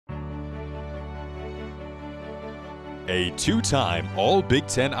A two-time All-Big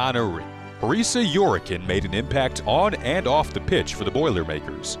Ten honoree, Parissa Eyorokon made an impact on and off the pitch for the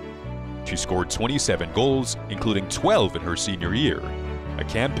Boilermakers. She scored 27 goals, including 12 in her senior year, a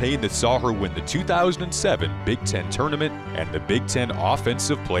campaign that saw her win the 2007 Big Ten Tournament and the Big Ten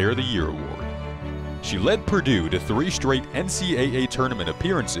Offensive Player of the Year award. She led Purdue to 3 straight NCAA tournament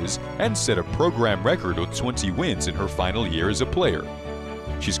appearances and set a program record with 20 wins in her final year as a player.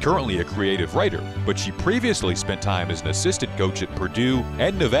 She's currently a creative writer, but she previously spent time as an assistant coach at Purdue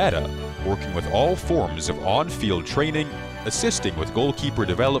and Nevada, working with all forms of on-field training, assisting with goalkeeper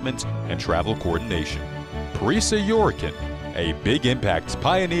development and travel coordination. Parissa Eyorokon, a big impact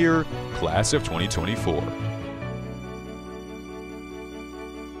pioneer, class of 2024.